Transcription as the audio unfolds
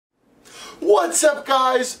What's up,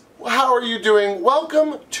 guys? How are you doing?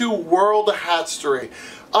 Welcome to World Hatstory.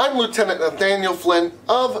 I'm Lieutenant Nathaniel Flint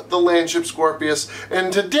of the Landship Scorpius,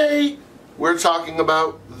 and today we're talking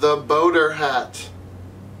about the boater hat.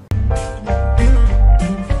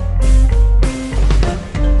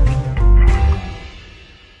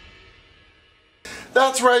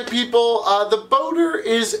 That's right, people. The boater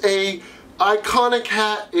is a iconic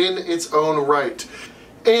hat in its own right.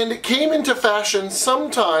 And it came into fashion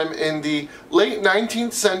sometime in the late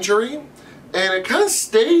 19th century, and it kind of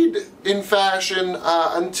stayed in fashion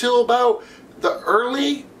until about the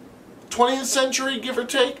early 20th century, give or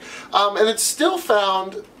take. And it's still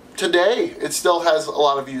found today. It still has a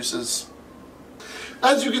lot of uses.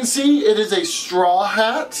 As you can see, it is a straw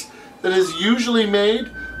hat that is usually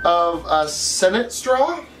made of Senate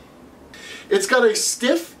straw. It's got a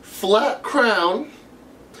stiff, flat crown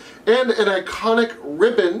and an iconic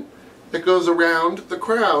ribbon that goes around the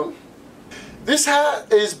crown. This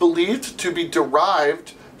hat is believed to be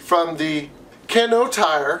derived from the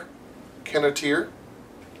canottiere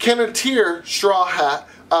straw hat,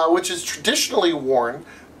 which is traditionally worn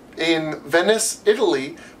in Venice,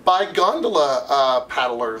 Italy by gondola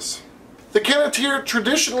paddlers. The canottiere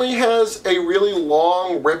traditionally has a really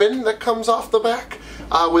long ribbon that comes off the back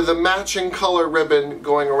with a matching color ribbon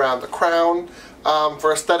going around the crown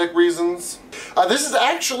for aesthetic reasons. This is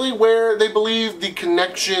actually where they believe the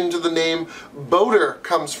connection to the name boater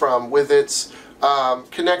comes from, with its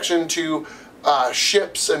connection to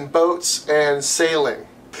ships and boats and sailing.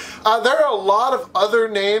 There are a lot of other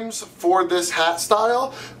names for this hat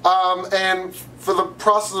style, and for the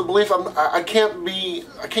process of belief, I can't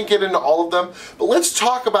get into all of them, but let's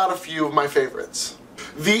talk about a few of my favorites.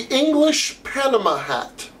 The English Panama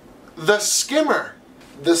hat, the skimmer,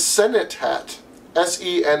 the Senate hat,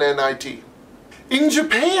 S-E-N-N-I-T. In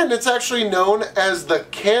Japan, it's actually known as the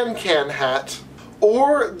can-can hat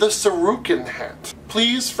or the Sarukan hat.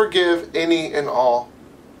 Please forgive any and all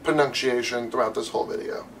pronunciation throughout this whole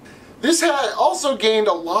video. This hat also gained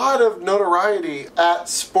a lot of notoriety at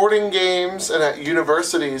sporting games and at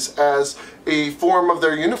universities as a form of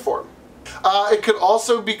their uniform. It could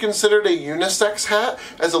also be considered a unisex hat,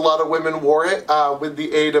 as a lot of women wore it with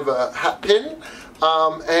the aid of a hat pin.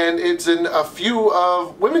 And it's in a few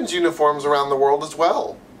of women's uniforms around the world as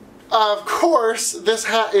well. Of course, this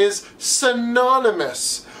hat is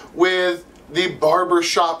synonymous with the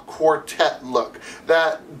barbershop quartet look.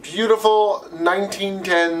 That beautiful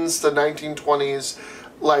 1910s to 1920s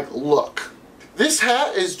look. This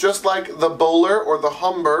hat is just like the bowler or the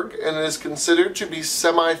Homburg, and it is considered to be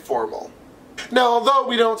semi-formal. Now, although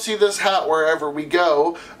we don't see this hat wherever we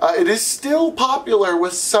go, it is still popular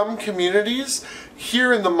with some communities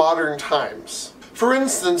here in the modern times. For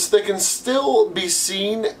instance, they can still be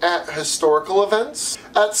seen at historical events,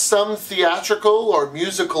 at some theatrical or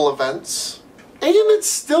musical events, and it's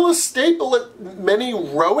still a staple at many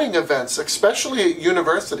rowing events, especially at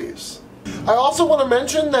universities. I also want to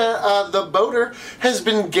mention that the boater has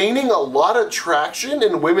been gaining a lot of traction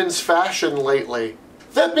in women's fashion lately.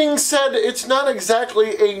 That being said, it's not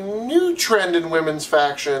exactly a new trend in women's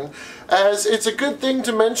fashion, as it's a good thing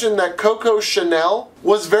to mention that Coco Chanel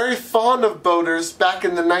was very fond of boaters back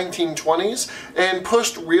in the 1920s and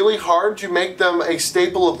pushed really hard to make them a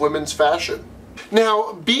staple of women's fashion.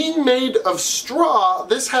 Now, being made of straw,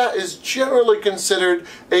 this hat is generally considered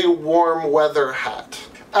a warm weather hat.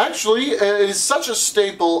 Actually, it is such a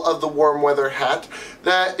staple of the warm weather hat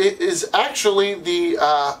that it is actually the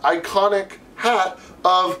iconic hat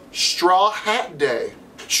of Straw Hat Day.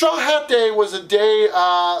 Straw Hat Day was a day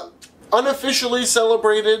unofficially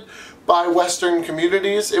celebrated by Western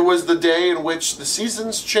communities. It was the day in which the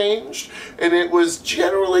seasons changed, and it was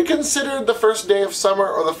generally considered the first day of summer,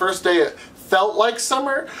 or the first day it felt like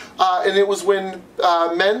summer, and it was when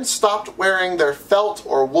men stopped wearing their felt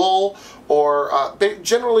or wool or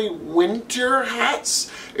generally winter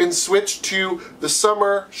hats and switched to the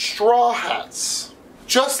summer straw hats.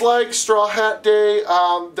 Just like Straw Hat Day,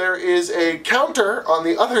 there is a counter on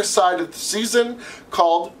the other side of the season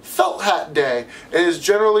called Felt Hat Day. It is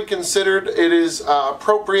generally considered it is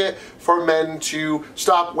appropriate for men to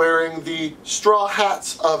stop wearing the straw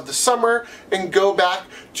hats of the summer and go back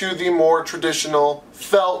to the more traditional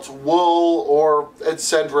felt, wool, or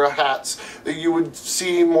etc. hats that you would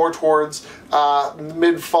see more towards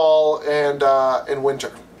mid-fall and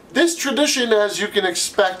winter. This tradition, as you can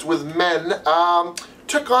expect with men,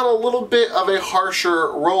 took on a little bit of a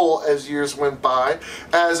harsher role as years went by,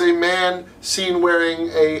 as a man seen wearing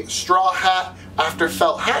a straw hat after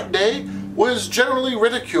Felt Hat Day was generally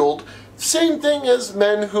ridiculed, same thing as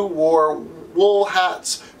men who wore wool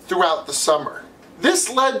hats throughout the summer. This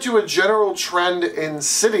led to a general trend in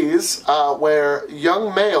cities where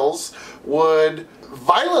young males would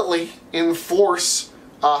violently enforce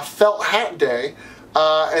Felt Hat Day,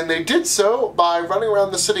 and they did so by running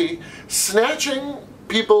around the city, snatching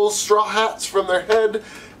people's straw hats from their head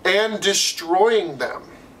and destroying them.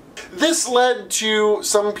 This led to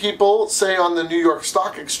some people, say on the New York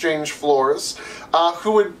Stock Exchange floors,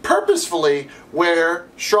 who would purposefully wear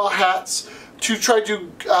straw hats to try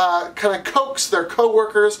to kind of coax their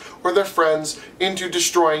coworkers or their friends into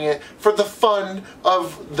destroying it for the fun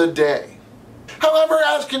of the day. However,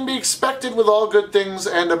 as can be expected with all good things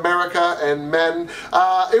and America and men,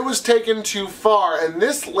 it was taken too far, and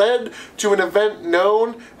this led to an event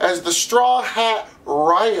known as the Straw Hat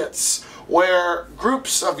Riots, where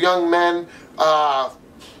groups of young men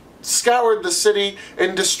scoured the city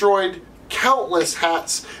and destroyed countless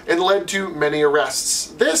hats and led to many arrests.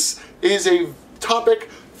 This is a topic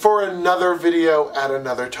for another video at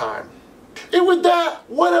another time. And with that,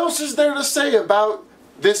 what else is there to say about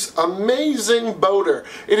this amazing boater?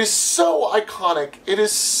 It is so iconic. It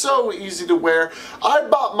is so easy to wear. I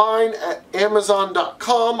bought mine at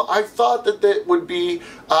Amazon.com. I thought that it would be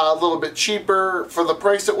a little bit cheaper for the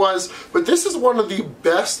price it was, but this is one of the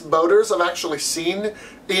best boaters I've actually seen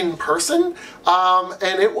in person,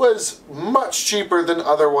 and it was much cheaper than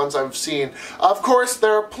other ones I've seen. Of course,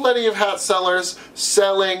 there are plenty of hat sellers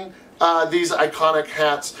selling these iconic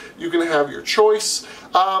hats. You can have your choice.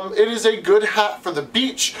 It is a good hat for the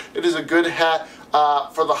beach. It is a good hat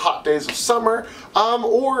for the hot days of summer,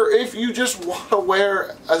 or if you just want to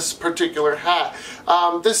wear a particular hat.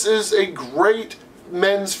 This is a great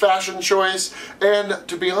men's fashion choice, and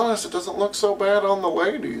to be honest, it doesn't look so bad on the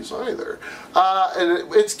ladies either.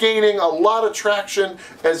 And it's gaining a lot of traction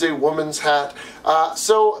as a woman's hat.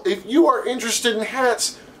 So if you are interested in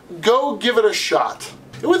hats, go give it a shot.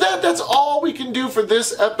 And with that, that's all we can do for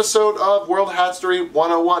this episode of World Hatstory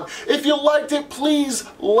 101. If you liked it, please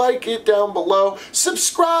like it down below.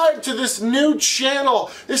 Subscribe to this new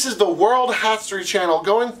channel. This is the World Hatstory channel.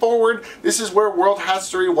 Going forward, this is where World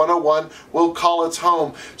Hatstory 101 will call its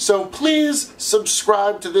home. So please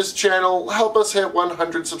subscribe to this channel. Help us hit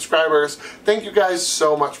 100 subscribers. Thank you guys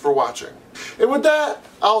so much for watching. And with that,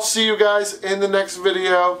 I'll see you guys in the next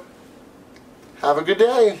video. Have a good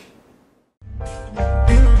day.